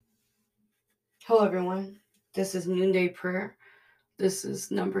Hello, everyone. This is NoonDay Prayer. This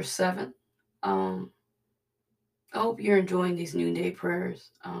is number 7. Um, I hope you're enjoying these noonday prayers.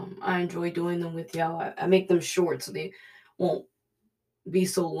 I enjoy doing them with y'all. I make them short so they won't be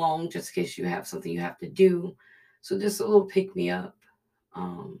so long, just in case you have something you have to do. So just a little pick me up.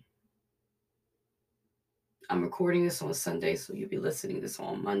 Um, I'm recording this on Sunday, so you'll be listening to this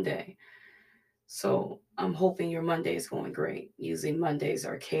on Monday. So I'm hoping your Monday is going great. Usually Mondays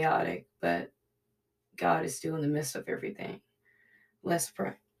are chaotic, but God is still in the midst of everything. Let's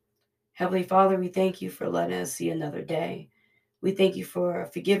pray. Heavenly Father, we thank you for letting us see another day. We thank you for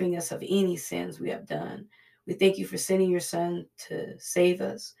forgiving us of any sins we have done. We thank you for sending your Son to save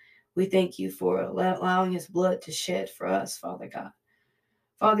us. We thank you for allowing his blood to shed for us, Father God.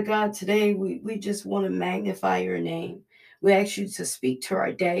 Father God, today we just want to magnify your name. We ask you to speak to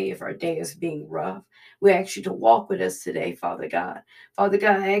our day if our day is being rough. We ask you to walk with us today, Father God. Father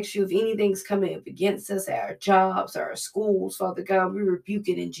God, I ask you if anything's coming up against us at our jobs, our schools, Father God, we rebuke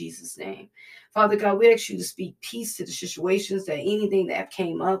it in Jesus' name. Father God, we ask you to speak peace to the situations, that anything that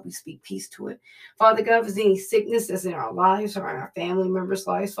came up, we speak peace to it. Father God, if there's any sickness that's in our lives or in our family members'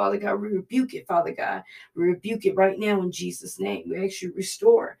 lives, Father God, we rebuke it, Father God. We rebuke it right now in Jesus' name. We ask you to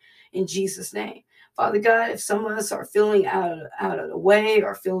restore in Jesus' name. Father God, if some of us are feeling out of the way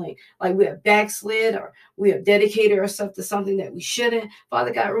or feeling like we have backslid or we have dedicated ourselves to something that we shouldn't,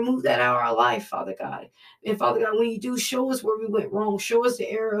 Father God, remove that out of our life, Father God. And Father God, when you do, show us where we went wrong. Show us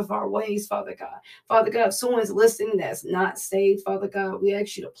the error of our ways, Father God. Father God, if someone's listening that's not saved, Father God, we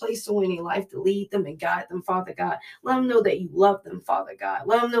ask you to place someone in their life to lead them and guide them, Father God. Let them know that you love them, Father God.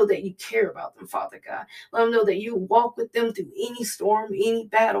 Let them know that you care about them, Father God. Let them know that you walk with them through any storm, any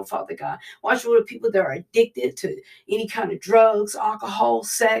battle, Father God. Watch over the people that are addicted to any kind of drugs, alcohol,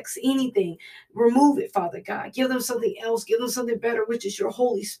 sex, anything. Remove it, Father God. Give them something else. Give them something better, which is your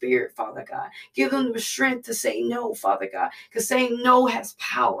Holy Spirit, Father God. Give them the strength to say no, Father God. Because saying no has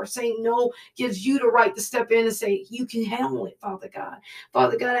power. Saying no gives you the right to step in and say, you can handle it, Father God.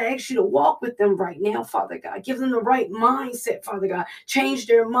 Father God, I ask you to walk with them right now, Father God. Give them the right mindset, Father God. Change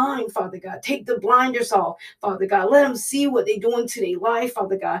their mind, Father God. Take the blinders off, Father God. Let them see what they're doing to their life,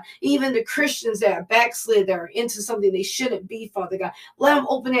 Father God. Even the Christians that are backslid, that are into something they shouldn't be, Father God. Let them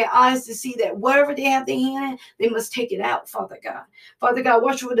open their eyes to see that whatever they have their hand in, they must take it out, Father God. Father God,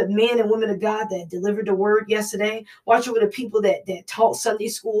 watch over the men and women of God that delivered the word yesterday. Watch over the people that taught Sunday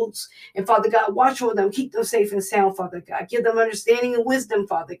schools. And Father God, watch over them. Keep them safe and sound, Father God. Give them understanding and wisdom,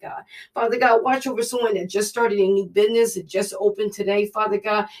 Father God. Father God, watch over someone that just started a new business that just opened today, Father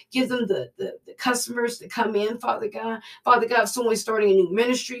God. Give them the customers to come in, Father God. Father God, if someone's starting a new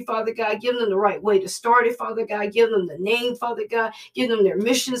ministry, Father God, give them the right way to start it, Father God. Give them the name, Father God. Give them their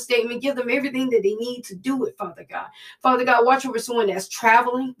mission statement. Give them everything that they need to do it, Father God. Father God, watch over someone that's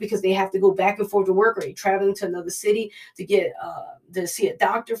traveling because they have to go back and forth to work, or they're traveling to another city to get to see a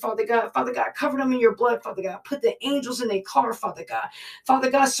doctor, Father God. Father God, cover them in your blood, Father God. Put the angels in their car, Father God.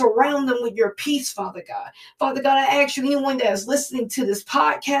 Father God, surround them with your peace, Father God. Father God, I ask you, anyone that is listening to this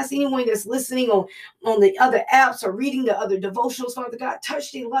podcast, anyone that's listening on the other apps or reading the other devotionals, Father God,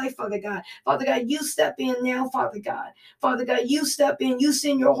 touch their life, Father God. Father God, you step in now, Father God. Father God, you step in, you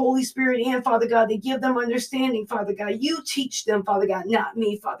send your Holy Spirit in, Father God, to give them understanding, Father God. You teach them, Father God, not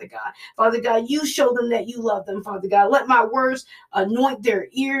me, Father God. Father God, you show them that you love them, Father God. Let my words anoint their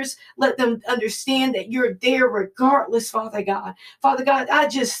ears. Let them understand that you're there regardless, Father God. Father God, I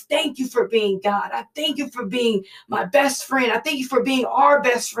just thank you for being God. I thank you for being my best friend. I thank you for being our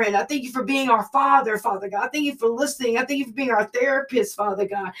best friend. I thank you for being our Father, Father God. I thank you for listening. I thank you for being our therapist, Father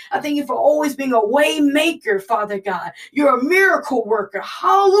God. I thank you for always being a way maker, Father God. You're a miracle worker.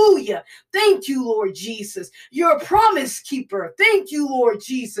 Hallelujah. Thank you, Lord Jesus. You're a promise keeper. Thank you, Lord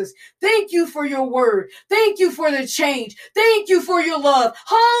Jesus. Thank you for your word. Thank you for the change. Thank you for your love.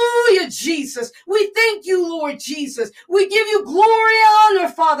 Hallelujah, Jesus. We thank you, Lord Jesus. We give you glory and honor,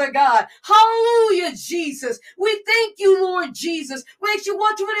 Father God. Hallelujah, Jesus. We thank you, Lord Jesus. We actually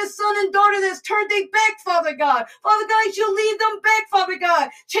watch over this son and daughter that's turned their back, Father God. Father God, you lead them back, Father God.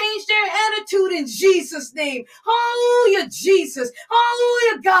 Change their attitude in Jesus' name. Hallelujah, Jesus.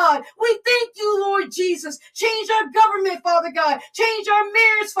 Hallelujah, God. We thank you, Lord Jesus. Change our government, Father God. Change our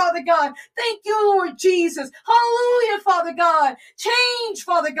mayors, Father God. Thank you, Lord Jesus. Hallelujah, Father God. Change,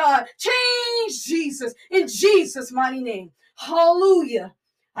 Father God. Change, Jesus. In Jesus' mighty name. Hallelujah.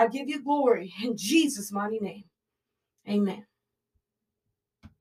 I give you glory in Jesus' mighty name. Amen.